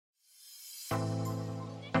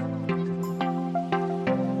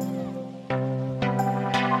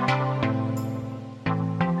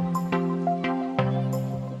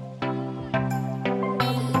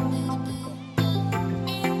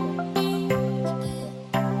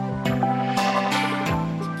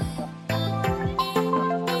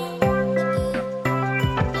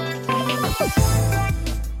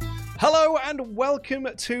welcome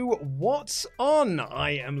to What's On.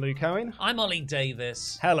 I am Luke Owen. I'm Ollie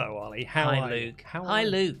Davis. Hello, Ollie. How hi, are Luke. You? How hi, are you?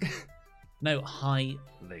 Luke. No, hi,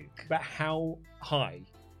 Luke. But how high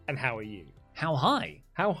and how are you? How high?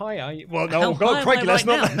 How high are you? Well, no, How God, high crikey, am I let's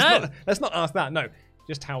right not, now? let's not ask that. No,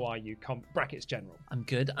 just how are you? Brackets general. I'm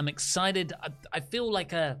good. I'm excited. I feel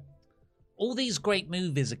like all these great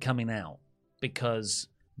movies are coming out because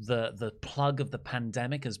the plug of the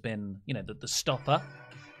pandemic has been, the stopper.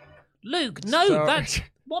 Luke, no, Sorry.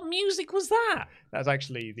 what music was that? That's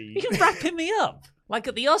actually the... You're wrapping me up like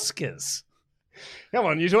at the Oscars. Come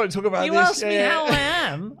on, you want to talk about You this? asked me how I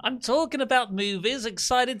am. I'm talking about movies,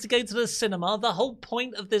 excited to go to the cinema. The whole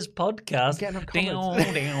point of this podcast. Getting up comments.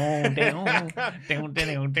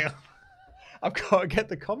 I've got to get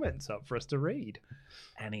the comments up for us to read.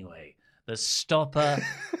 Anyway, the stopper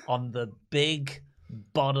on the big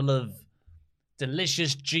bottle of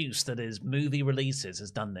delicious juice that is movie releases has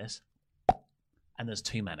done this. And there's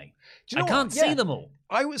too many. Do you know I can't what? Yeah. see them all.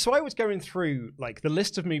 I was going through like the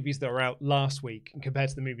list of movies that were out last week and compared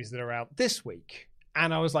to the movies that are out this week,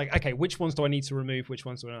 and I was like, okay, which ones do I need to remove? Which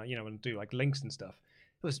ones do I, and do like links and stuff?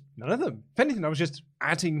 It was none of them. If anything, I was just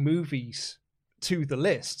adding movies to the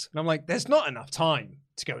list, and I'm like, there's not enough time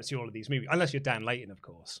to go and see all of these movies, unless you're Dan Layton, of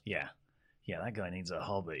course. Yeah, that guy needs a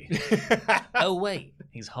hobby. Oh wait,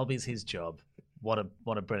 his hobby's his job. What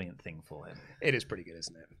a brilliant thing for him. It is pretty good,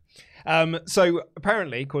 isn't it? So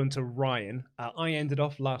apparently, according to Ryan, I ended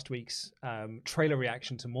off last week's trailer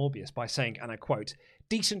reaction to Morbius by saying, and I quote,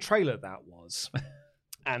 "Decent trailer that was."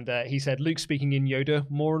 And he said, "Luke speaking in Yoda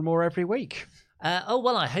more and more every week."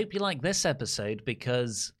 Well, I hope you like this episode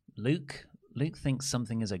because Luke thinks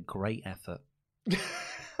something is a great effort.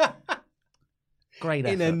 Great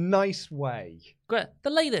effort. In a nice way. Great. The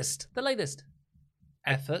latest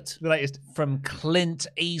effort. The latest from Clint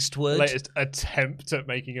Eastwood. Latest attempt at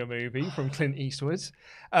making a movie from Clint Eastwood.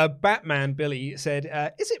 Batman Billy said,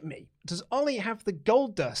 "Is it me? Does Ollie have the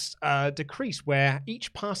gold dust decrease where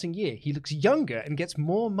each passing year he looks younger and gets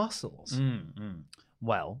more muscles?"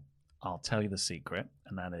 Well, I'll tell you the secret,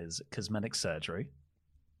 and that is cosmetic surgery,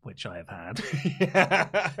 which I have had.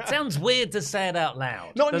 Yeah. Sounds weird to say it out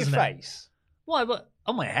loud. Not on your doesn't it? face. Why? What?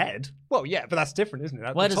 On my head? Well, yeah, but that's different, isn't it?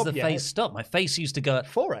 At Where the does top the of your face head. stop? My face used to go...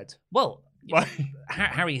 Forehead. Well, Why?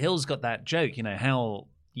 Harry Hill's got that joke, how,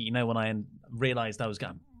 when I realised I was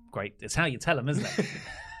going... Great, it's how you tell him, isn't it?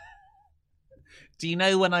 Do you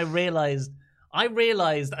know when I realised I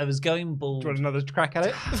was going bald? Do you want another crack at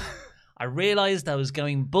it? I realised I was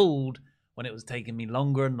going bald when it was taking me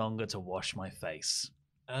longer and longer to wash my face.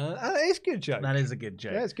 That is a good joke. That is a good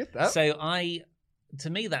joke. Yeah, it's good, that. So to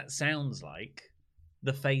me, that sounds like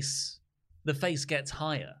the face gets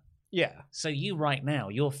higher. Yeah. So you right now,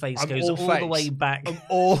 your face I'm goes all face. the way back. I'm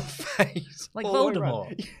all face. Like all the way Voldemort.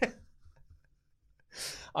 around. Yeah.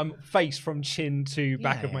 I'm face from chin to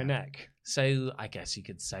back of my Yeah. neck. So I guess you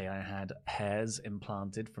could say I had hairs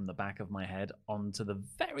implanted from the back of my head onto the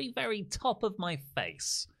very, very top of my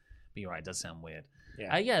face. But you're right, it does sound weird.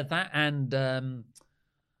 Yeah. That and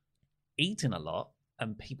eating a lot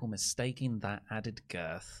and people mistaking that added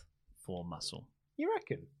girth for muscle. You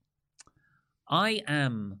reckon? I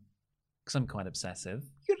am, because I'm quite obsessive.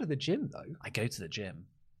 You go to the gym, though. I go to the gym,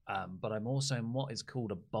 but I'm also in what is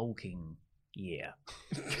called a bulking year.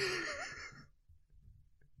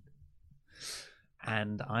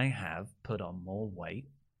 And I have put on more weight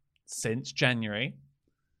since January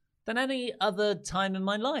than any other time in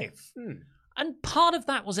my life. And part of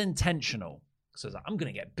that was intentional. So I was like, I'm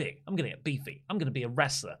going to get big. I'm going to get beefy. I'm going to be a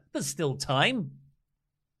wrestler. There's still time.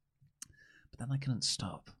 But then I couldn't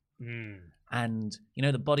stop. And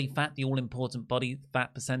the body fat, the all-important body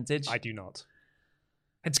fat percentage? I do not.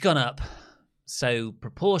 It's gone up. So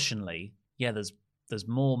proportionally, yeah, there's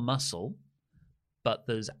more muscle, but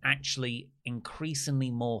there's actually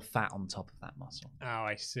increasingly more fat on top of that muscle. Oh,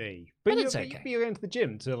 I see. But But it's okay. you're going to the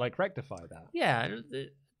gym to rectify that. Yeah,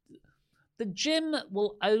 the gym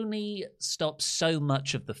will only stop so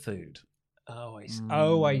much of the food. Oh,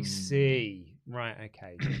 I see. Right.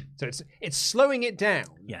 Okay. So it's slowing it down.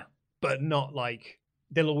 Yeah. But not like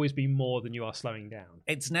there'll always be more than you are slowing down.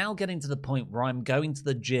 It's now getting to the point where I'm going to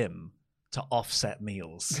the gym to offset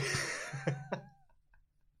meals.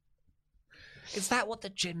 Is that what the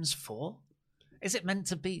gym's for? Is it meant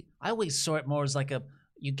to be? I always saw it more as like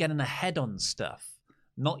you getting ahead on stuff,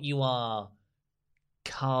 not you are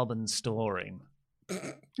carbon storing,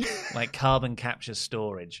 like carbon capture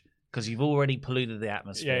storage, because you've already polluted the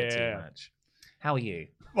atmosphere too much. How are you?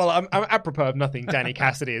 Well, I'm apropos of nothing. Danny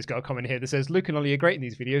Cassidy has got a comment here that says, "Luke and Ollie are great in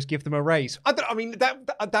these videos. Give them a raise." I mean, that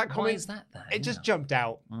comment. Why is that? Then? It just jumped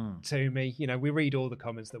out to me. You know, we read all the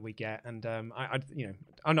comments that we get, and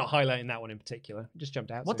I'm not highlighting that one in particular. It just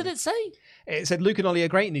jumped out. What did it say? It said, "Luke and Ollie are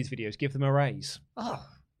great in these videos. Give them a raise." Oh,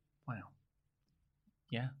 wow.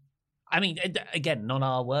 Yeah. I mean, again, not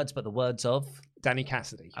our words, but the words of Danny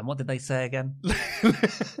Cassidy. And what did they say again?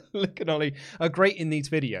 Luke and Ollie are great in these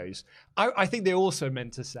videos. I think they also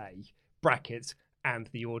meant to say brackets and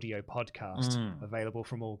the audio podcast available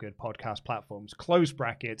from all good podcast platforms. Close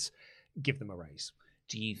brackets. Give them a raise.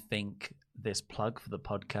 Do you think this plug for the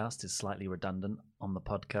podcast is slightly redundant on the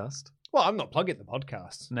podcast? Well, I'm not plugging the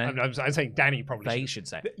podcast. No. I'm saying Danny probably they should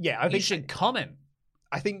say. Yeah, I think you should comment.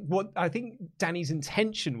 I think Danny's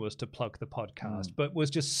intention was to plug the podcast, but was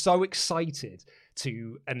just so excited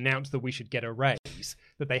to announce that we should get a raise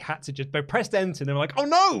that they had to they pressed enter and they were like, "Oh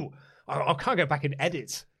no, I can't go back and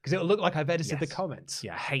edit because it'll look like I've edited the comments."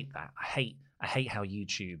 Yeah, I hate that. I hate how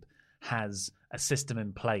YouTube has a system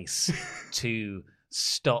in place to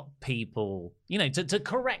stop people, to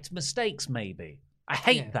correct mistakes. Maybe I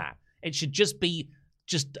hate that. It should just be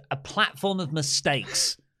a platform of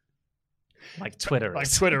mistakes. Like Twitter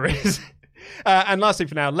is. And lastly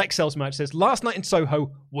for now, Lex Sells-Merch says, "Last Night in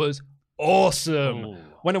Soho was awesome. Ooh.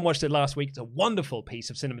 Went and watched it last week. It's a wonderful piece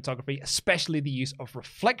of cinematography, especially the use of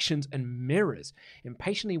reflections and mirrors.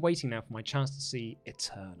 Impatiently waiting now for my chance to see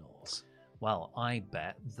Eternals." Well, I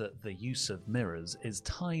bet that the use of mirrors is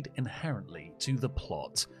tied inherently to the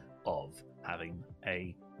plot of having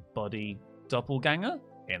a body doppelganger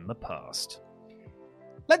in the past.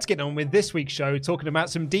 Let's get on with this week's show, talking about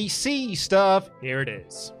some DC stuff. Here it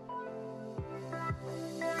is.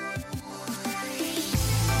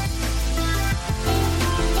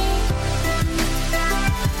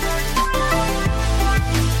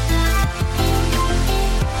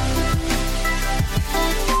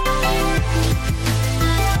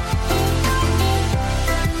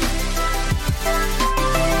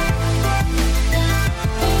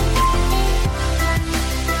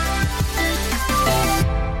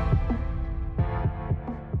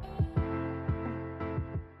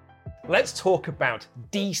 Let's talk about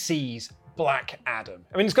DC's Black Adam.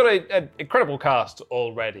 I mean, it's got an incredible cast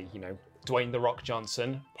already, Dwayne "The Rock"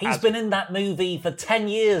 Johnson. He's been in that movie for 10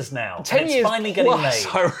 years now. 10 years finally getting made.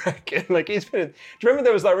 I reckon. Do you remember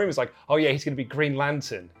there was that rumor? It's like, oh yeah, he's going to be Green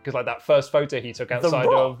Lantern. Because that first photo he took outside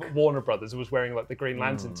of Warner Brothers was wearing the Green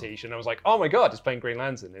Lantern t-shirt. And I was like, oh my God, he's playing Green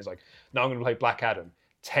Lantern. And he's like, no, I'm going to play Black Adam.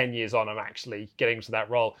 10 years on, I'm actually getting to that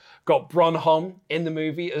role. Got Bronholm in the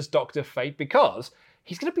movie as Dr. Fate because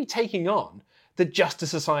he's going to be taking on the Justice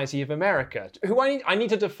Society of America, who I need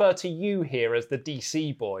to defer to you here as the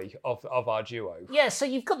DC boy of our duo. Yeah, so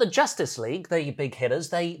you've got the Justice League, they're your big hitters,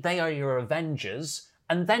 they are your Avengers,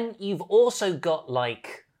 and then you've also got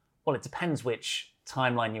it depends which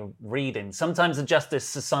timeline you're reading. Sometimes the Justice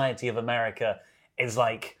Society of America is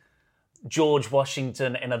like George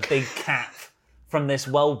Washington in a big cap from this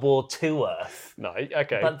World War II Earth. No,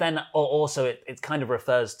 okay. But then also it kind of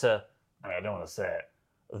refers to, I don't want to say it,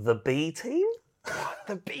 the B team?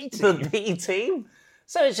 The B team? The B team?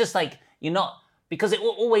 So it's just you're not, because it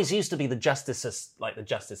always used to be the Justice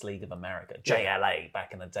League of America, JLA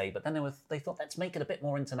back in the day, but then they thought, let's make it a bit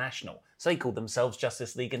more international. So they called themselves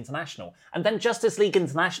Justice League International. And then Justice League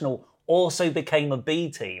International also became a B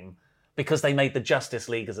team because they made the Justice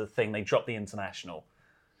League as a thing. They dropped the International.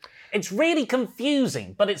 It's really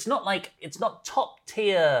confusing, but it's not top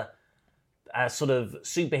tier sort of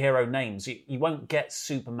superhero names. You won't get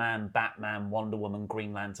Superman, Batman, Wonder Woman,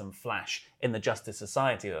 Green Lantern, Flash in the Justice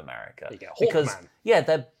Society of America. You get Hawkman. Because,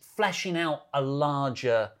 they're fleshing out a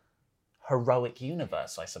larger heroic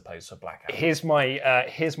universe, I suppose, for Black Adam.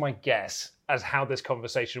 Here's my guess as how this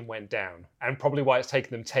conversation went down, and probably why it's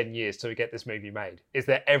taken them 10 years to get this movie made, is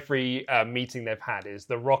that every meeting they've had is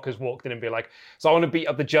The Rock has walked in and be like, so I want to beat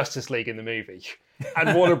up the Justice League in the movie.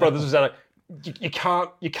 And Warner Brothers was like, you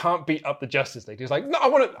can't beat up the Justice League. He's like, no,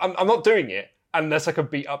 I'm not doing it unless I can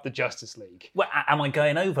beat up the Justice League. Well, am I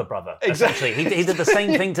going over, brother? Exactly. He did the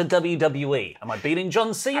same thing to WWE. Am I beating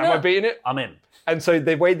John Cena? Am I beating it? I'm in. And so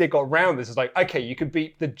the way they got around this is okay, you can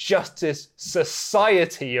beat the Justice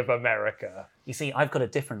Society of America. You see, I've got a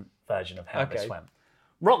different version of how this went.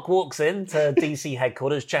 Rock walks into DC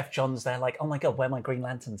headquarters. Jeff Johns there oh my God, wear my Green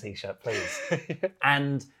Lantern t-shirt, please.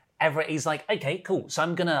 And Everett, he's like, okay, cool. So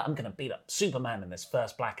I'm gonna beat up Superman in this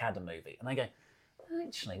first Black Adam movie. And they go,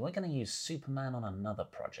 actually, we're gonna use Superman on another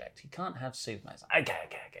project. You can't have Superman. Like,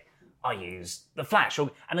 okay. I use the Flash. And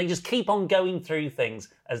they just keep on going through things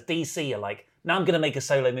as DC are like, now I'm gonna make a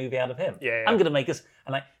solo movie out of him. Yeah. I'm gonna make us,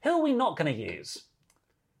 and who are we not gonna use?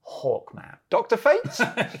 Hawkman. Dr. Fate?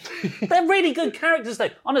 They're really good characters, though.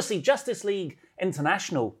 Honestly, Justice League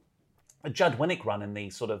International, a Judd Winnick run in the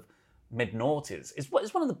sort of mid-noughties, is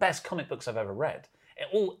one of the best comic books I've ever read.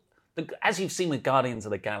 As you've seen with Guardians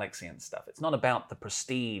of the Galaxy and stuff, it's not about the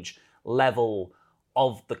prestige level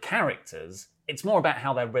of the characters. It's more about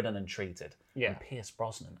how they're written and treated. Yeah. And Pierce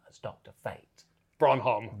Brosnan as Dr. Fate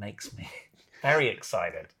Bronholm. makes me very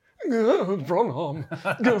excited. Bronholm.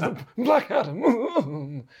 Black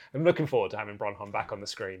Adam. I'm looking forward to having Bronholm back on the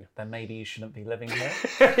screen. Then maybe you shouldn't be living here.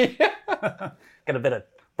 Get a bit of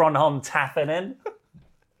Bronholm tapping in.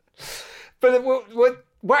 But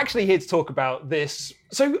we're actually here to talk about this.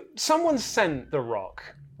 So someone sent The Rock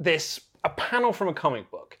a panel from a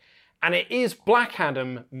comic book, and it is Black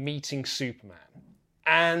Adam meeting Superman.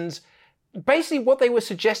 And basically what they were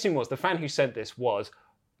suggesting was, the fan who sent this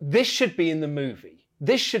this should be in the movie.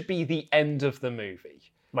 This should be the end of the movie.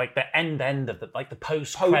 Like the end of the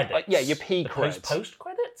post credits. Yeah, your P credits. Post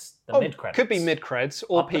credits? Mid credits. Could be mid credits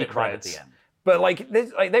or P credits. Right at the end.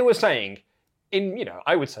 But they were saying,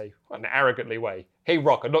 I would say, in an arrogantly way, hey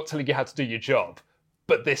Rock, I'm not telling you how to do your job,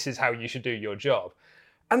 but this is how you should do your job.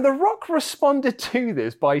 And The Rock responded to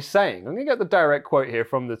this by saying, I'm going to get the direct quote here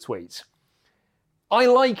from the tweet. I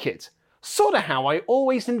like it. Sort of how I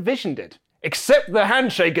always envisioned it. Except the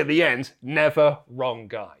handshake at the end, never wrong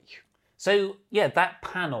guy. So, yeah, that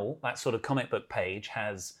panel, that sort of comic book page,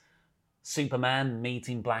 has Superman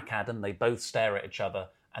meeting Black Adam. They both stare at each other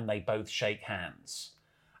and they both shake hands.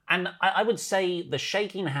 And I would say the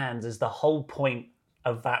shaking hands is the whole point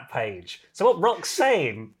of that page. So what Rock's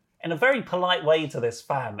saying, in a very polite way to this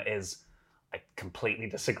fan, is, I completely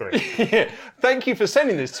disagree. Yeah. Thank you for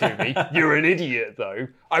sending this to me. You're an idiot, though.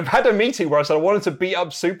 I've had a meeting where I said I wanted to beat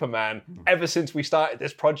up Superman ever since we started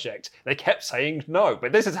this project. They kept saying no,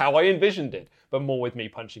 but this is how I envisioned it. But more with me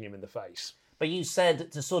punching him in the face. But you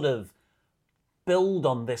said to sort of build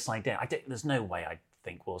on this idea. There's no way I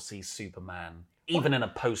think we'll see Superman, even in a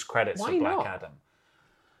post-credits of Black Adam.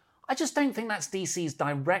 I just don't think that's DC's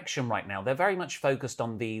direction right now. They're very much focused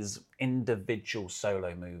on these individual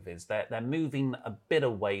solo movies. They're moving a bit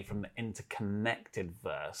away from the interconnected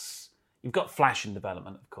verse. You've got Flash in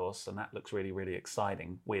development, of course, and that looks really, really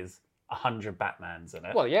exciting with 100 Batmans in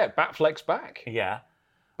it. Well, yeah, Batfleck's back. Yeah.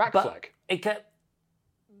 Batfleck.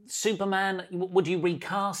 Superman, would you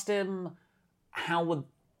recast him?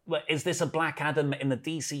 Is this a Black Adam in the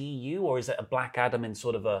DCEU, or is it a Black Adam in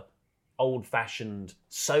sort of a old-fashioned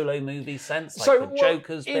solo movie sense, like the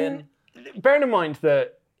Joker's been? Bearing in mind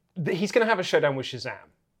that he's going to have a showdown with Shazam,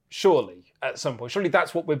 surely, at some point. Surely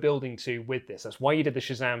that's what we're building to with this. That's why you did the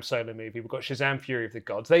Shazam solo movie. We've got Shazam Fury of the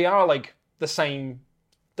Gods. They are like the same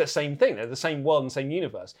thing. They're the same world and same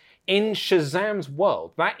universe. In Shazam's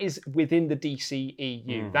world, that is within the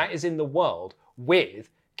DCEU. That is in the world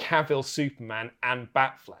with Cavill Superman and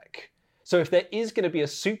Batfleck. So if there is going to be a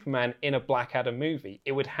Superman in a Black Adam movie,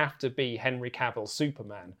 it would have to be Henry Cavill's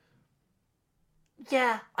Superman.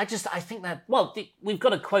 Yeah, I think that... Well, we've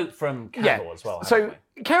got a quote from Cavill as well. So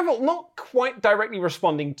Cavill not quite directly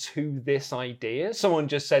responding to this idea. Someone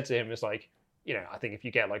just said to him, it's like, I think if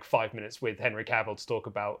you get like 5 minutes with Henry Cavill to talk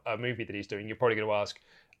about a movie that he's doing, you're probably going to ask,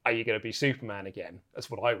 are you going to be Superman again? That's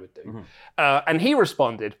what I would do. And he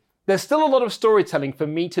responded, there's still a lot of storytelling for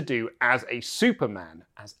me to do as a Superman.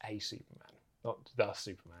 As a Superman, not the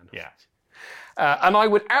Superman. Yeah. And I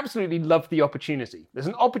would absolutely love the opportunity. There's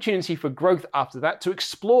an opportunity for growth after that to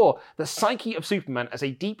explore the psyche of Superman as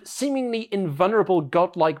a deep, seemingly invulnerable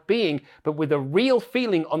godlike being, but with a real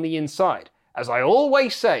feeling on the inside. As I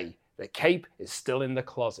always say, the cape is still in the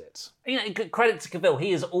closet. Credit to Cavill,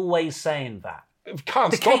 he is always saying that. Can't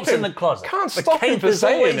the stop cape's him. in the closet. Can't the stop him cape for is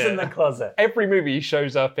saying always it. in the closet. Every movie he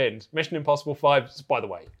shows up in. Mission Impossible 5, by the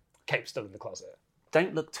way, cape's still in the closet.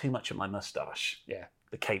 Don't look too much at my moustache. Yeah.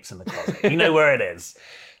 The cape's in the closet. You know where it is.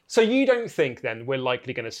 So you don't think, then, we're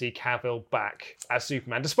likely going to see Cavill back as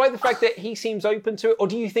Superman, despite the fact that he seems open to it? Or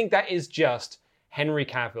do you think that is just Henry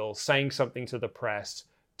Cavill saying something to the press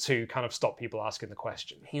to kind of stop people asking the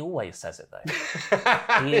question? He always says it,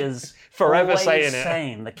 though. He is forever always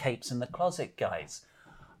saying the cape's in the closet, guys.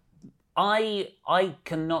 I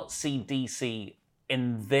cannot see DC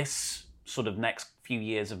in this sort of next few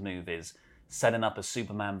years of movies setting up a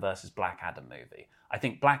Superman versus Black Adam movie. I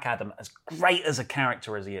think Black Adam, as great as a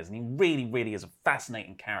character as he is, and he really, really is a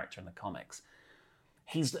fascinating character in the comics,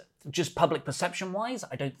 he's just public perception-wise,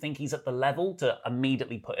 I don't think he's at the level to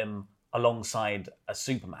immediately put him alongside a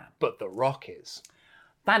Superman. But The Rock is.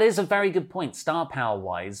 That is a very good point. Star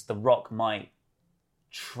power-wise, The Rock might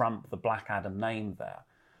trump the Black Adam name there.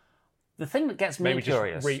 the thing that gets me Maybe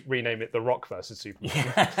curious... just rename it The Rock versus Superman.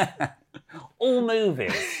 Yeah. All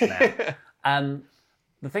movies now.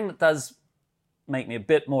 The thing that does make me a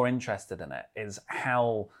bit more interested in it is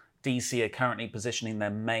how DC are currently positioning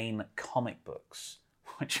their main comic books,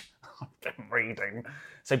 which I've been reading.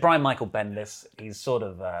 So Brian Michael Bendis, he's sort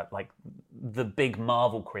of like the big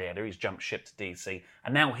Marvel creator. He's jumped ship to DC,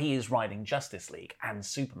 and now he is writing Justice League and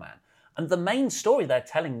Superman. And the main story they're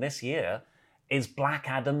telling this year is Black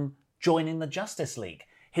Adam joining the Justice League.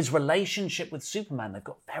 His relationship with Superman, they've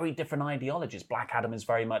got very different ideologies. Black Adam is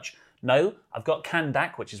very much, no, I've got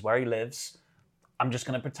Kahndaq, which is where he lives. I'm just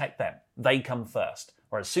going to protect them. They come first.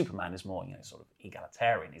 Whereas Superman is more, sort of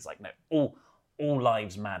egalitarian. He's like, no, all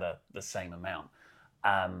lives matter the same amount.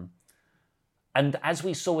 And as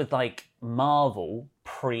we saw with like Marvel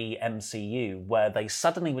pre-MCU, where they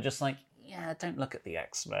suddenly were just like, yeah, don't look at the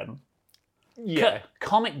X-Men. Yeah.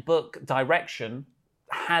 Comic book direction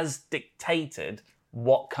has dictated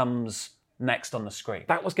what comes next on the screen.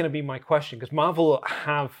 That was going to be my question, because Marvel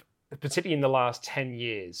have, particularly in the last 10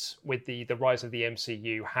 years, with the rise of the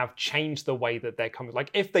MCU, have changed the way that they're coming. Like,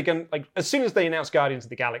 if they're going, like, as soon as they announced Guardians of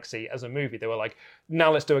the Galaxy as a movie, they were like,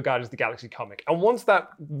 now let's do a Guardians of the Galaxy comic. And once that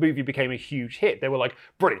movie became a huge hit, they were like,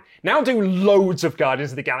 brilliant, now do loads of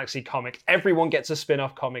Guardians of the Galaxy comics. Everyone gets a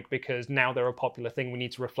spin-off comic because now they're a popular thing. We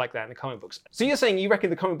need to reflect that in the comic books. So you're saying you reckon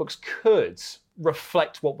the comic books could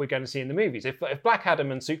reflect what we're going to see in the movies? If Black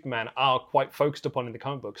Adam and Superman are quite focused upon in the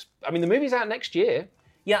comic books, I mean, the movie's out next year.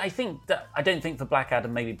 Yeah, I don't think for Black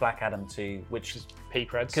Adam, maybe Black Adam 2, which is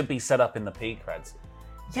P-creds. Could be set up in the P-creds.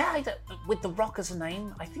 Yeah, with The Rock as a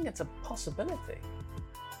name, I think it's a possibility.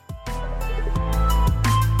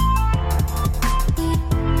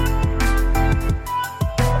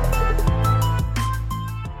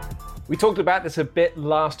 We talked about this a bit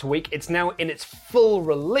last week. It's now in its full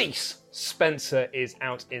release. Spencer is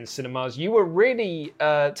out in cinemas. You were really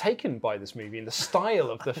taken by this movie and the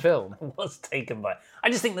style of the film. I was taken by it. I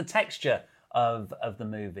just think the texture of the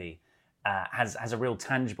movie has a real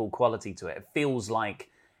tangible quality to it. It feels like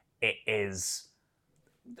it is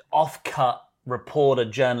off-cut reporter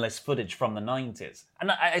journalist footage from the 90s.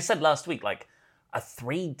 And I said last week, like, a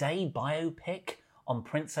 3-day biopic on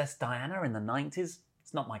Princess Diana in the 90s,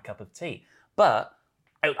 it's not my cup of tea. But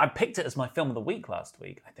I picked it as my film of the week last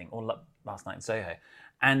week, I think, or last night in Soho.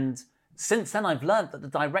 And since then, I've learned that the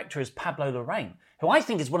director is Pablo Larraín, who I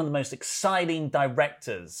think is one of the most exciting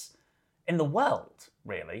directors in the world,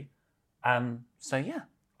 really. So, yeah,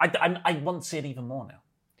 I want to see it even more now.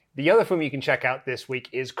 The other film you can check out this week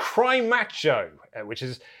is Cry Macho, which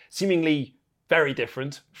is seemingly very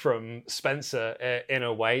different from Spencer in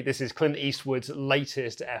a way. This is Clint Eastwood's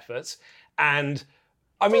latest effort. And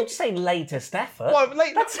I mean, don't say latest effort. Well,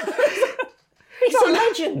 he's a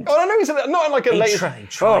legend. Oh, I know he's not like a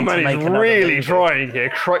latest. Oh man, he's really trying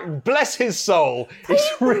here. Bless his soul. He's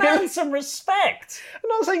really some respect. I'm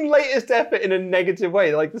not saying latest effort in a negative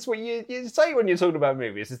way. Like that's what you say when you're talking about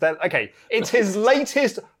movies. Is that okay? It's his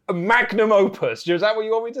latest magnum opus. Is that what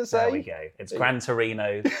you want me to say? There we go. It's Gran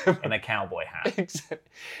Torino in a cowboy hat.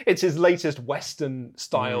 It's his latest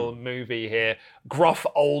Western-style movie here. Gruff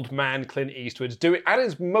old man Clint Eastwood's doing, and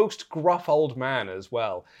his most gruff old man as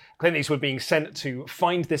well. Clint Eastwood being sent to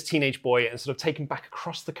find this teenage boy and sort of take him back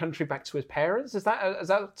across the country back to his parents. Is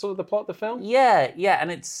that sort of the plot of the film? Yeah,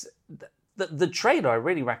 and it's the trailer. I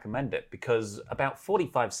really recommend it because about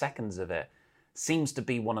 45 seconds of it seems to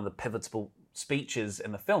be one of the pivotal speeches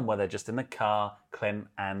in the film where they're just in the car, Clint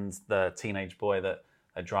and the teenage boy that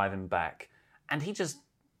are driving back. And he just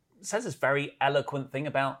says this very eloquent thing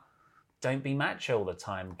about don't be macho all the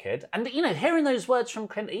time, kid. And, hearing those words from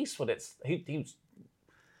Clint Eastwood, he's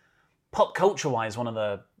pop culture-wise one of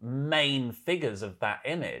the main figures of that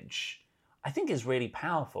image, I think is really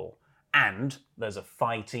powerful. And there's a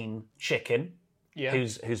fighting chicken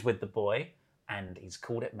who's with the boy, and he's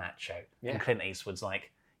called it macho. Yeah. And Clint Eastwood's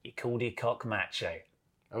like, you called your cock macho.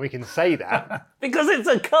 And we can say that. Because it's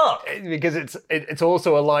a cock. Because it's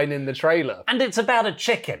also a line in the trailer. And it's about a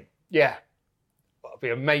chicken. Yeah. I'll be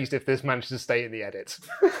amazed if this manages to stay in the edit.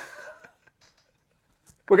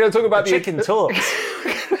 We're going to talk about the chicken talks.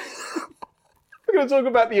 We're going to talk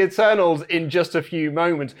about the Eternals in just a few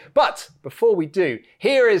moments. But before we do,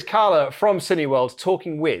 here is Carla from Cineworld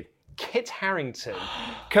talking with Kit Harington,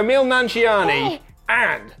 Camille Nanjiani,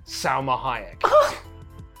 and Salma Hayek.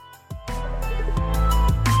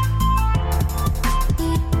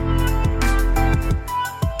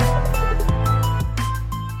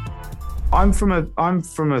 I'm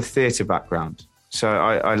from a theatre background, so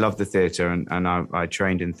I love the theatre and I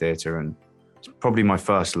trained in theatre, and it's probably my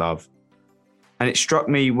first love. And it struck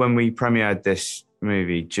me when we premiered this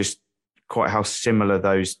movie, just quite how similar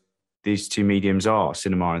these two mediums are,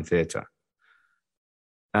 cinema and theatre.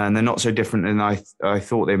 And they're not so different than I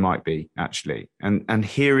thought they might be, actually. And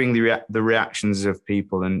hearing the reactions of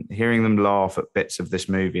people and hearing them laugh at bits of this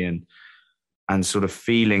movie and sort of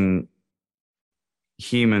feeling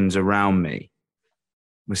humans around me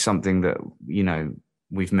was something that, you know,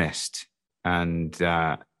 we've missed. And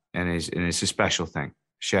it's a special thing,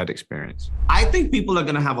 shared experience. I think people are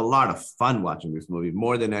going to have a lot of fun watching this movie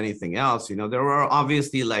more than anything else. You know, there are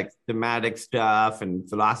obviously like thematic stuff and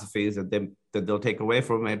philosophies that they'll take away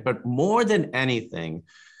from it. But more than anything,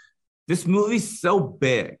 this movie's so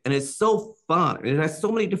big and it's so fun. It has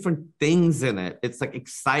so many different things in it. It's like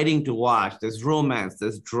exciting to watch. There's romance,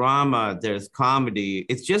 there's drama, there's comedy.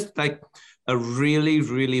 It's just like a really,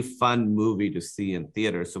 really fun movie to see in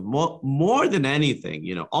theater. So more than anything,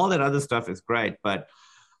 you know, all that other stuff is great, but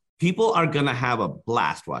people are going to have a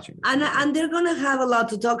blast watching this movie. And they're going to have a lot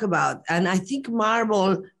to talk about. And I think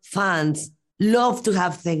Marvel fans love to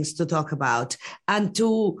have things to talk about and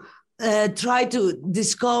to try to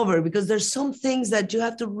discover, because there's some things that you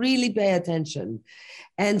have to really pay attention.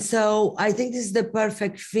 And so I think this is the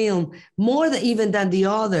perfect film, more than even than the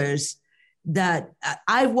others, that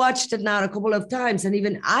I watched it now a couple of times. And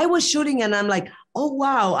even I was shooting and I'm like, oh,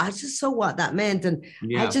 wow, I just saw what that meant. And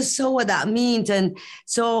I just saw what that meant. And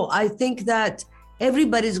so I think that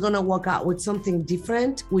everybody's going to walk out with something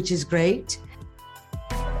different, which is great.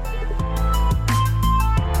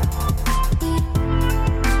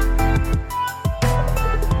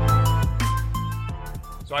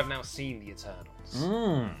 So I've now seen The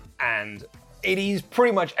Eternals. And it is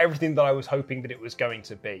pretty much everything that I was hoping that it was going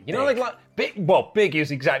to be. You know, like big. Well, big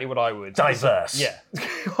is exactly what I would. Diverse. Yeah.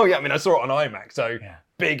 Oh yeah. I mean, I saw it on IMAX, so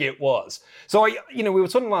big it was. So we were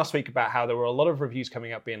talking last week about how there were a lot of reviews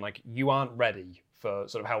coming up being like, you aren't ready for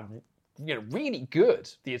sort of how, you know, really good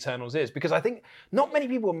The Eternals is, because I think not many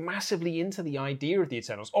people are massively into the idea of The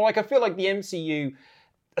Eternals. Or like, I feel like the MCU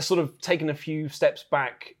has sort of taken a few steps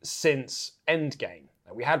back since Endgame.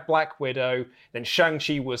 We had Black Widow, then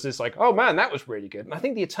Shang-Chi was this like, oh man, that was really good. And I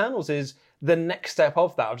think The Eternals is the next step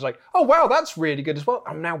of that. I was like, oh wow, that's really good as well.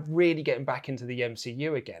 I'm now really getting back into the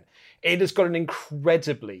MCU again. It has got an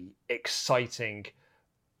incredibly exciting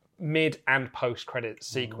mid and post-credit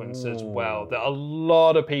sequence as well that a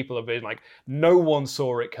lot of people have been like, no one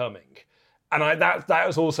saw it coming. And that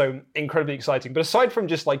was also incredibly exciting. But aside from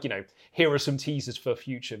just like, you know, here are some teasers for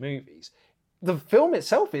future movies, the film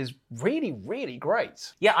itself is really, really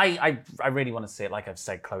great. Yeah, I really want to see it. Like I've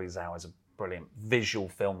said, Chloe Zhao is a brilliant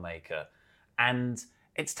visual filmmaker. And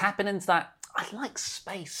it's tapping into that. I like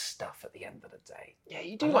space stuff at the end of the day. Yeah,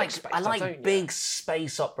 you do like space stuff, I like don't big you?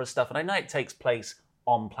 space opera stuff. And I know it takes place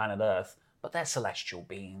on planet Earth, but they're celestial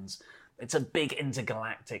beings. It's a big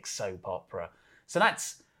intergalactic soap opera. So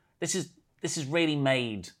this is really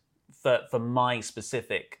made for my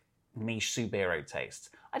specific niche superhero taste.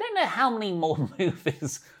 I don't know how many more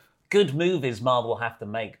good movies Marvel have to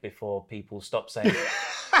make before people stop saying,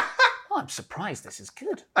 oh, I'm surprised this is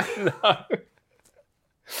good. I know.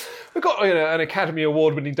 We've got an Academy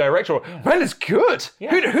Award-winning director. Yeah. Man, it's good.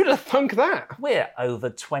 Yeah. Who'd have thunk that? We're over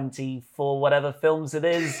 24 whatever films it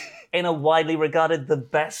is in a widely regarded the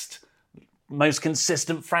best, most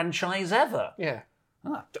consistent franchise ever. Yeah.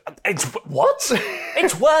 It's what?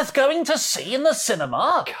 It's worth going to see in the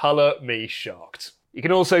cinema. Colour me shocked. You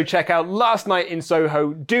can also check out Last Night in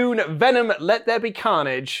Soho, Dune, Venom, Let There Be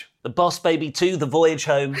Carnage, The Boss Baby 2, The Voyage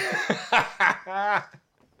Home. I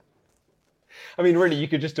mean, really, you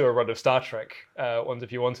could just do a run of Star Trek ones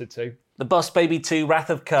if you wanted to. The Boss Baby 2, Wrath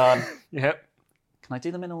of Khan. Yep. Can I do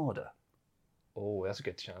them in order? Oh, that's a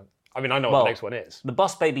good chance. I mean, I know what the next one is. The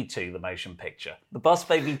Boss Baby 2, the motion picture. The Boss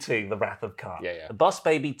Baby 2, The Wrath of Khan. Yeah. The Boss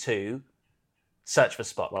Baby 2, Search for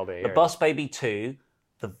Spock. Well, the Boss Baby 2,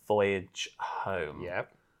 The Voyage Home.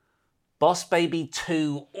 Yep. Boss Baby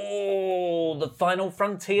 2, The Final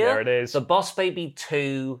Frontier. There it is. The Boss Baby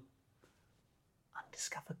 2,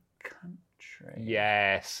 Undiscovered Country.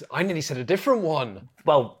 Yes. I nearly said a different one.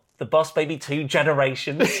 Well, The Boss Baby 2,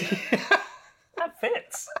 Generations. That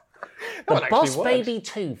fits. The Boss Baby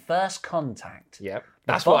 2, First Contact. Yep.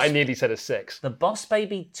 That's what I nearly said as 6. The Boss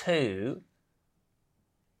Baby 2,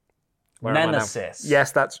 Nemesis.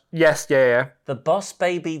 Yes, yeah. The Boss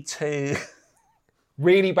Baby 2.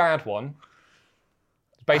 Really bad one.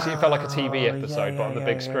 Basically, it felt like a TV episode, but on the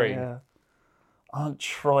big screen. Yeah. Aunt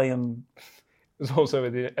Troy and... It was also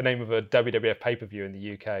a name of a WWF pay-per-view in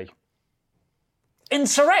the UK.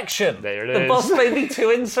 Insurrection! There it is. The Boss Baby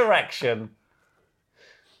 2 Insurrection.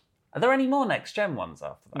 Are there any more next-gen ones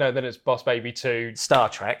after that? No, then it's Boss Baby 2... Star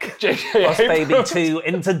Trek. Boss Baby 2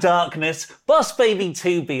 Into Darkness. Boss Baby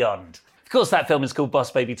 2 Beyond. course, that film is called Boss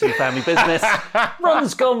Baby 2 Family Business.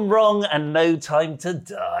 Ron's Gone Wrong and No Time to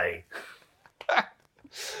Die.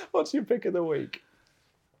 What's your pick of the week?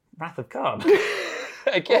 Wrath of Khan.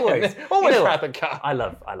 Again, always You know Wrath of Khan. I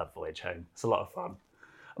love Voyage Home. It's a lot of fun.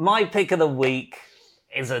 My pick of the week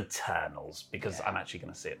is Eternals, because I'm actually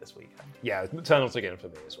going to see it this weekend. Yeah, Eternals again for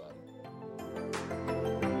me as well.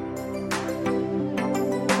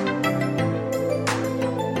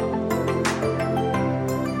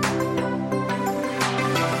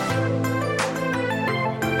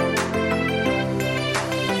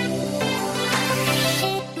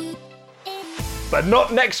 But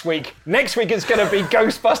not next week. Next week it's going to be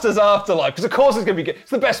Ghostbusters Afterlife, because of course it's going to be good.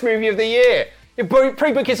 It's the best movie of the year.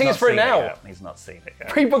 Pre-book your tickets for it now. He's not seen it yet.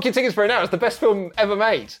 Pre-book your tickets for it now. It's the best film ever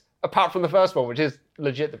made, apart from the first one, which is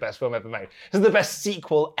legit the best film ever made. It's the best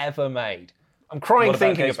sequel ever made. I'm crying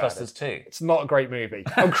thinking about Ghostbusters it. 2? It's not a great movie.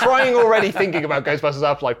 I'm crying already thinking about Ghostbusters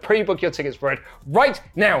Afterlife. Pre-book your tickets for it right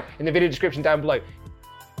now in the video description down below.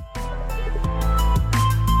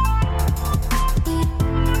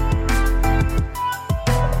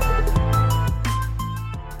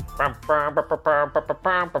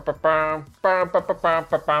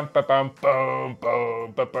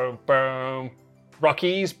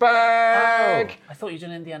 Rocky's back. I thought you were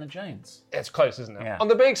doing Indiana Jones. It's close, isn't it? Yeah. On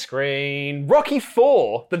the big screen, Rocky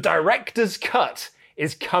 4, the director's cut,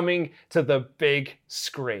 is coming to the big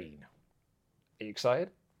screen. Are you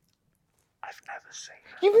excited? I've never seen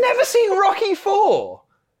it. You've never seen Rocky 4?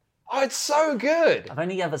 Oh, it's so good. I've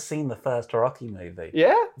only ever seen the first Rocky movie.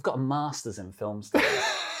 Yeah? I've got a master's in film studies.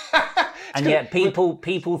 And yet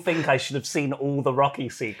people think I should have seen all the Rocky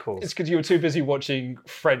sequels. It's because you were too busy watching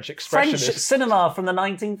French French expressionists. cinema from the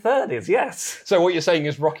 1930s, yes. So what you're saying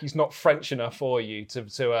is Rocky's not French enough for you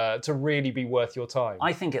to really be worth your time.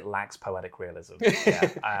 I think it lacks poetic realism.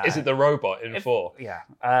 Yeah. Is it the robot in 4? Yeah.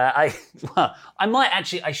 I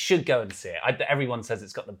should go and see it. Everyone says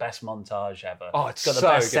it's got the best montage ever. Oh, it's got the so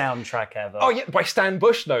best good. soundtrack ever. Oh yeah, by Stan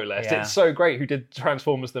Bush no less. Yeah. It's so great. Who did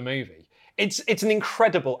Transformers the movie? It's an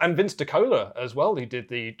incredible, and Vince DiCola as well, who did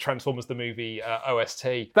the Transformers the movie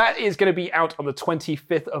OST. That is going to be out on the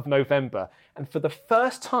 25th of November, and for the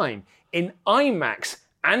first time in IMAX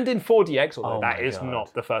and in 4DX, although that is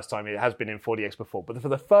not the first time, it has been in 4DX before, but for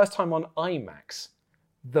the first time on IMAX,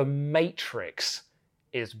 The Matrix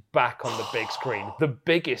is back on the big screen, the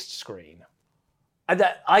biggest screen.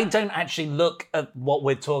 I don't actually look at what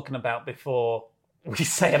we're talking about before we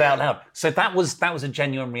say it out loud. So that was a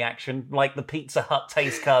genuine reaction, like the Pizza Hut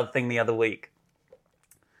taste card thing the other week.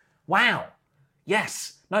 Wow.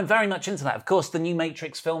 Yes. No, I'm very much into that. Of course, the new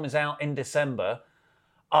Matrix film is out in December.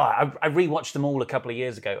 I rewatched them all a couple of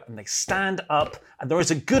years ago, and they stand up, and there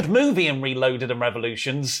is a good movie in Reloaded and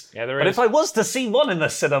Revolutions. Yeah, there But is. if I was to see one in the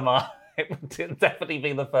cinema, it would definitely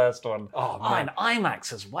be the first one. Oh, man. And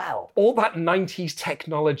IMAX as well. All that 90s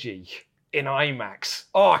technology in IMAX.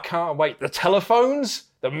 Oh, I can't wait. The telephones,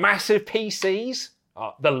 the massive PCs,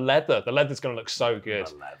 the leather. The leather's going to look so good.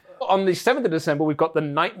 On the 7th of December, we've got The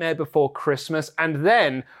Nightmare Before Christmas. And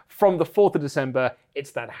then from the 4th of December,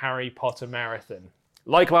 it's that Harry Potter marathon.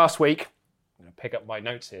 Like last week, I'm going to pick up my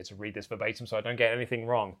notes here to read this verbatim so I don't get anything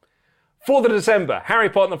wrong. 4th of December, Harry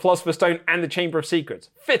Potter and the Philosopher's Stone and the Chamber of Secrets.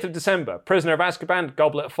 5th of December, Prisoner of Azkaban,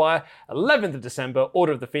 Goblet of Fire. 11th of December,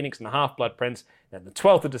 Order of the Phoenix and the Half-Blood Prince. Then the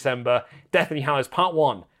 12th of December, Deathly Hallows Part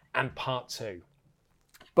 1 and Part 2.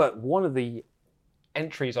 But one of the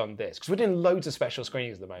entries on this, because we're doing loads of special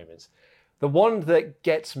screenings at the moment, the one that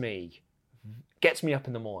gets me up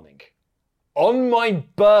in the morning. On my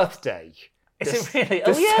birthday, Is it really?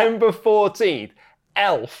 Oh, yeah. December 14th,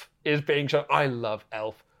 Elf is being shown. I love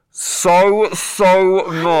Elf so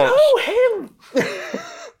much. Oh, him!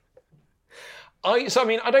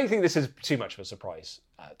 I don't think this is too much of a surprise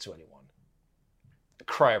to anyone. I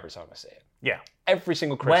cry every time I see it. Yeah. Every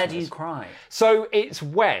single Christmas. Where do you cry? So it's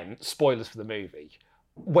when, spoilers for the movie,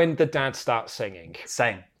 when the dad starts singing.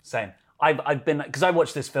 Same. I've been, because I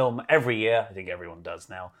watch this film every year. I think everyone does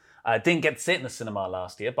now. Didn't get to sit in the cinema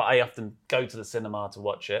last year, but I often go to the cinema to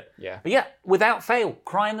watch it. Yeah. But yeah, without fail,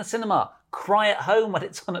 cry in the cinema. Cry at home when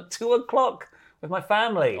it's on at 2:00 with my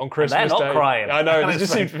family. On Christmas and they're not Day. crying. I know,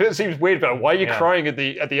 it seems weird, but why are you crying at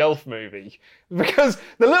the Elf movie? Because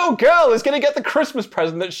the little girl is going to get the Christmas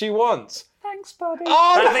present that she wants. Thanks, buddy.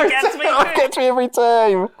 Oh, That no, gets me. it gets me every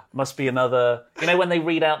time. Must be another, when they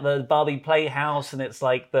read out the Barbie Playhouse and it's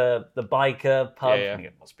like the biker pub. Yeah.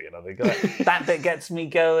 It must be another guy. That bit gets me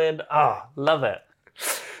going. Oh, love it.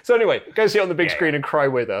 So anyway, go see it on the big screen and cry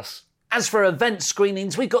with us. As for event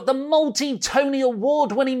screenings, we've got the multi-Tony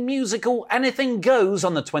Award-winning musical Anything Goes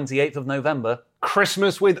on the 28th of November.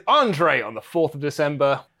 Christmas with Andre on the 4th of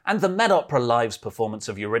December. and the Met Opera Live's performance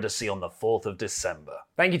of Eurydice on the 4th of December.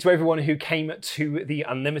 Thank you to everyone who came to the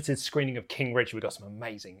unlimited screening of King Richard. We got some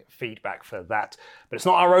amazing feedback for that. But it's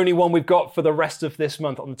not our only one we've got for the rest of this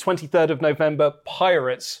month. On the 23rd of November,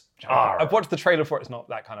 Pirates. I've watched the trailer for it. It's not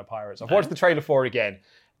that kind of Pirates. I've watched the trailer for it again,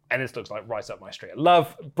 and this looks like right up my street. I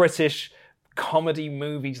love British comedy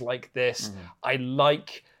movies like this. I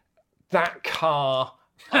like that car.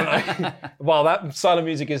 While that silent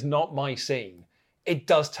music is not my scene, it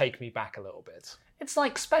does take me back a little bit. It's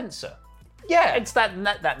like Spencer. Yeah. It's that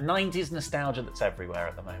 90s nostalgia that's everywhere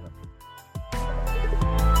at the moment.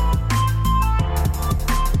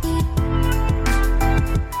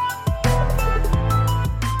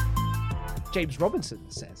 James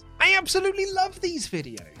Robinson says, I absolutely love these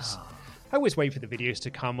videos. I always wait for the videos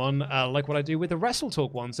to come on, like what I do with the Wrestle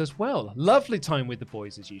Talk ones as well. Lovely time with the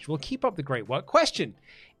boys as usual. Keep up the great work. Question,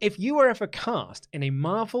 if you were ever cast in a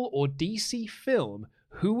Marvel or DC film,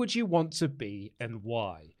 who would you want to be and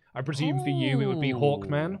why? I presume for you it would be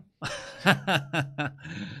Hawkman.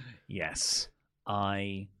 Yes,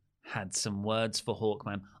 I had some words for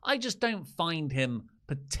Hawkman. I just don't find him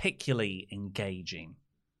particularly engaging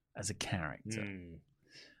as a character.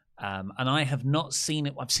 And I have not seen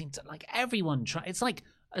it. I've seen like everyone try. It's like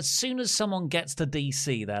as soon as someone gets to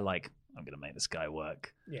DC, they're like, I'm going to make this guy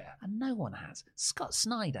work. Yeah. And no one has. Scott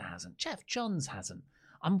Snyder hasn't. Jeff Johns hasn't.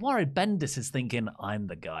 I'm worried Bendis is thinking, I'm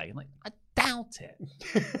the guy. I'm like, I doubt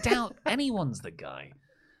it. Doubt anyone's the guy.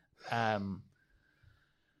 But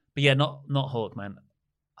yeah, not Hawkman.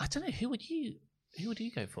 I don't know. Who would you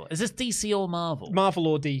go for? Is this DC or Marvel? Marvel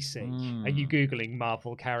or DC? Are you Googling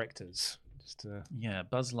Marvel characters? Yeah,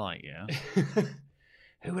 Buzz Lightyear.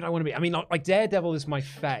 Who would I want to be? I mean, like Daredevil is my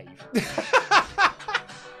fave.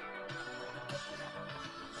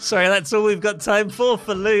 Sorry, that's all we've got time for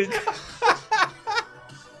Luke.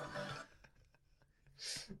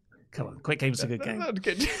 Come on, quick game's a good game.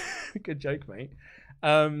 Good joke, mate.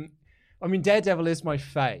 I mean, Daredevil is my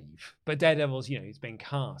fave, but Daredevil's, he's been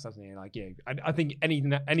cast, hasn't he? Like, I think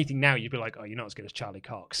anything now you'd be like, oh, you're not as good as Charlie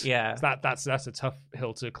Cox. Yeah, so that's a tough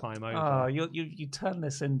hill to climb over. Oh, you turn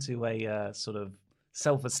this into a sort of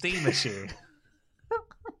self-esteem issue.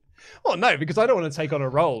 Well, no, because I don't want to take on a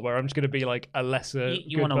role where I'm just going to be like a lesser.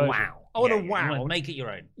 You want to wow. I want to wow. You want to make it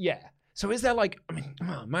your own. Yeah. So is there like? I mean,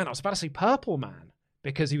 oh man, I was about to say Purple Man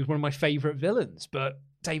because he was one of my favorite villains, but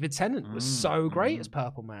David Tennant was so great as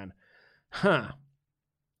Purple Man. Huh.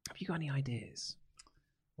 Have you got any ideas?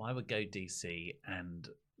 Well, I would go DC, and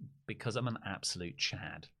because I'm an absolute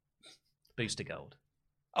Chad, Booster Gold.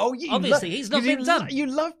 Oh, yeah. Obviously, he's not been done. You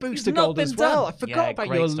love Booster Gold as well. I forgot about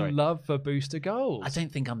your story. love for Booster Gold. I don't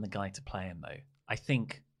think I'm the guy to play him, though. I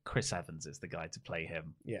think Chris Evans is the guy to play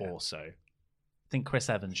him also. I think Chris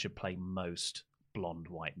Evans should play most blonde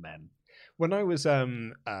white men. When I was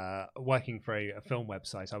working for a film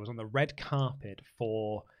website, I was on the red carpet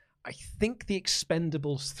for, I think, The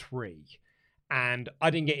Expendables 3. And I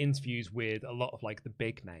didn't get interviews with a lot of like the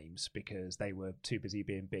big names because they were too busy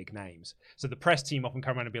being big names. So the press team often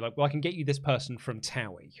come around and be like, well, I can get you this person from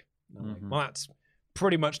Towie. Like, well, that's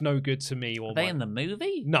pretty much no good to me. Or Are they in the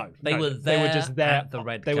movie? No. They were there. They were just there at the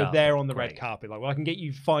red They carpet. were there on the Great. red carpet. Like, well, I can get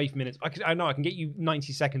you 5 minutes. I know I can get you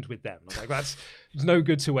 90 seconds with them. I'm like, that's no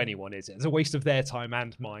good to anyone, is it? It's a waste of their time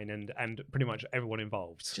and mine and pretty much everyone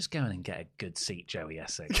involved. Just go in and get a good seat, Joey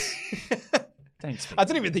Essex. I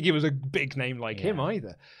didn't even think he was a big name like him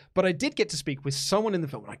either. But I did get to speak with someone in the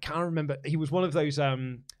film, and I can't remember. He was one of those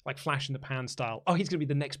like flash in the pan style. Oh, he's going to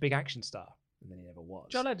be the next big action star. And then he never was.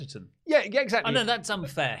 Joel Edgerton. Yeah, exactly. Oh, no, that's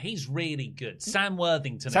unfair. He's really good. Sam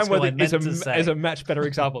Worthington. Sam Worthington is a much better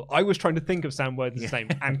example. I was trying to think of Sam Worthington's name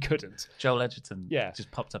and couldn't. Joel Edgerton. Yeah. Just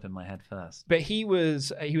popped up in my head first. But he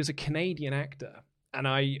was a Canadian actor, and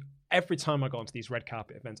every time I got into these red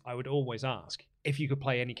carpet events, I would always ask if you could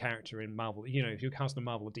play any character in Marvel, if you're casting a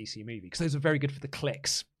Marvel or DC movie, because those are very good for the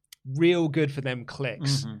clicks, real good for them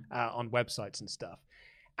clicks on websites and stuff.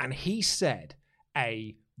 And he said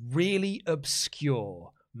a really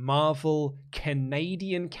obscure Marvel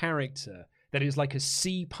Canadian character that is like a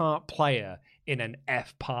C part player in an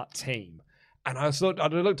F part team. And I looked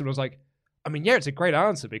at him and I was like, I mean, yeah, it's a great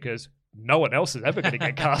answer because no one else is ever going to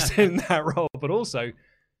get cast in that role, but also,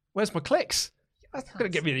 where's my clicks? That's not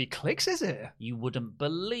going to give me any clicks, is it? You wouldn't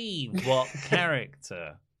believe what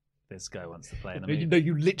character this guy wants to play in the movie. No,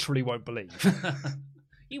 you literally won't believe.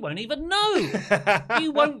 You won't even know.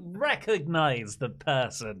 You won't recognize the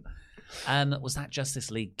person. And was that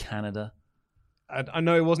Justice League Canada? I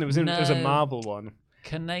know it wasn't. It was a Marvel one.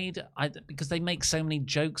 Because they make so many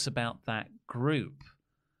jokes about that group,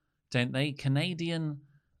 don't they? Canadian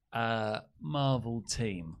Marvel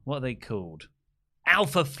team. What are they called?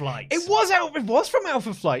 Alpha Flight. It was from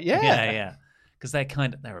Alpha Flight, yeah. Yeah. Because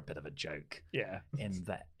they're a bit of a joke. Yeah.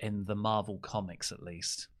 In the Marvel comics, at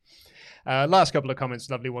least. Last couple of comments,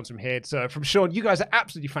 lovely ones from here. So from Sean, you guys are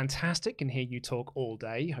absolutely fantastic. Can hear you talk all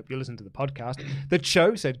day. Hope you listen to the podcast. The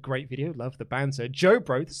Cho said, great video. Love the banter. Joe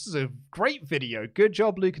Bro, this is a great video. Good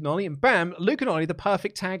job, Luke and Ollie. And bam, Luke and Ollie, the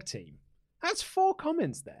perfect tag team. That's 4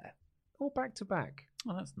 comments there. All back to back.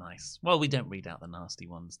 Oh, that's nice. Well, we don't read out the nasty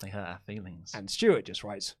ones. They hurt our feelings. And Stuart just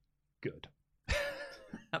writes, good.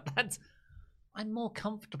 I'm more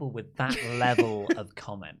comfortable with that level of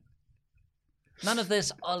comment. None of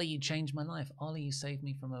this, Ollie, you changed my life. Ollie, you saved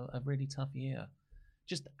me from a really tough year.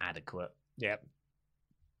 Just adequate. Yeah.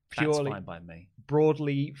 That's fine by me.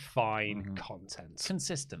 Broadly fine content.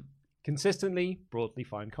 Consistent. Consistently, broadly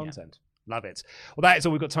fine content. Yeah. Love it. Well, that is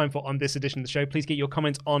all we've got time for on this edition of the show. Please get your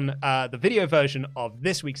comments on the video version of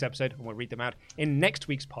this week's episode, and we'll read them out in next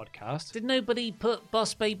week's podcast. Did nobody put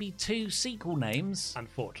Boss Baby 2 sequel names?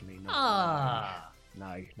 Unfortunately, not.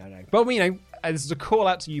 No. But, this is a call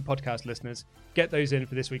out to you podcast listeners. Get those in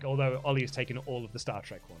for this week, although Ollie has taken all of the Star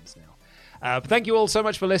Trek ones now. But thank you all so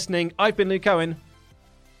much for listening. I've been Luke Owen.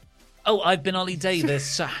 Oh, I've been Ollie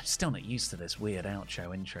Davis. I'm still not used to this weird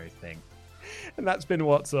outro intro thing. And that's been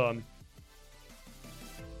What's On.